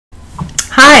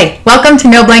Hi, welcome to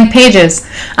No Blank Pages.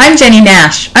 I'm Jenny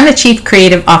Nash. I'm the Chief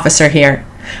Creative Officer here.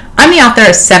 I'm the author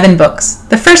of 7 books.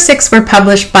 The first 6 were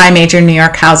published by major New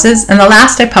York houses, and the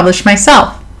last I published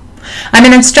myself. I'm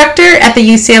an instructor at the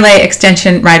UCLA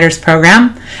Extension Writers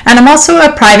Program, and I'm also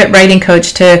a private writing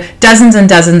coach to dozens and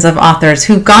dozens of authors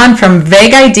who've gone from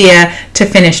vague idea to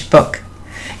finished book.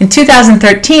 In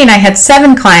 2013, I had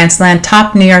 7 clients land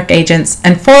top New York agents,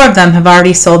 and 4 of them have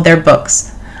already sold their books.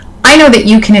 I know that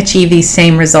you can achieve these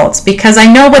same results because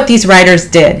I know what these writers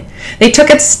did. They took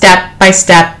it step by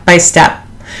step by step.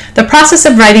 The process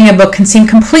of writing a book can seem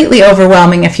completely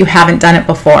overwhelming if you haven't done it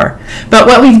before. But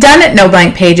what we've done at No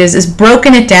Blank Pages is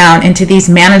broken it down into these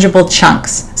manageable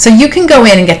chunks so you can go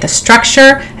in and get the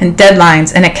structure and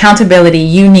deadlines and accountability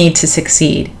you need to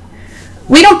succeed.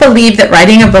 We don't believe that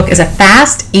writing a book is a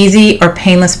fast, easy, or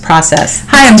painless process.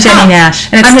 Hi, I'm Jenny Nash,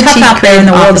 and it's tough out there in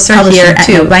the world of publishing here at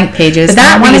No Blank Pages. For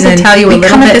that reason, I wanted to tell you a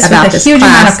little bit about this huge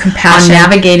amount of compassion on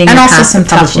navigating and also some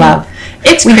tough love.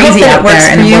 It's crazy out there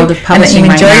in the world of publishing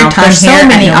right now. There's so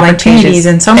many opportunities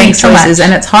and so many choices,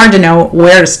 and it's hard to know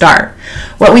where to start.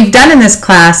 What we've done in this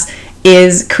class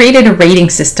is created a rating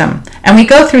system, and we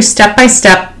go through step by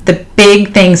step the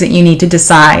big things that you need to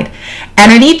decide.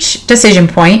 And at each decision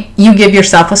point, you give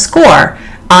yourself a score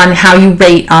on how you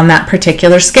rate on that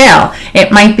particular scale.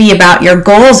 It might be about your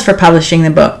goals for publishing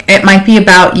the book. It might be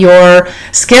about your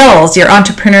skills, your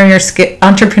entrepreneurial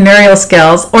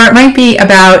skills, or it might be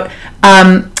about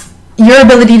your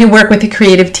ability to work with a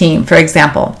creative team, for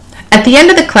example. At the end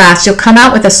of the class, you'll come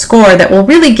out with a score that will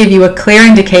really give you a clear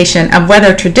indication of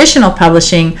whether traditional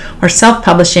publishing or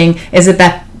self-publishing is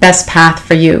the best path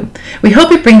for you. We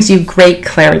hope it brings you great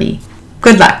clarity.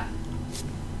 Good luck.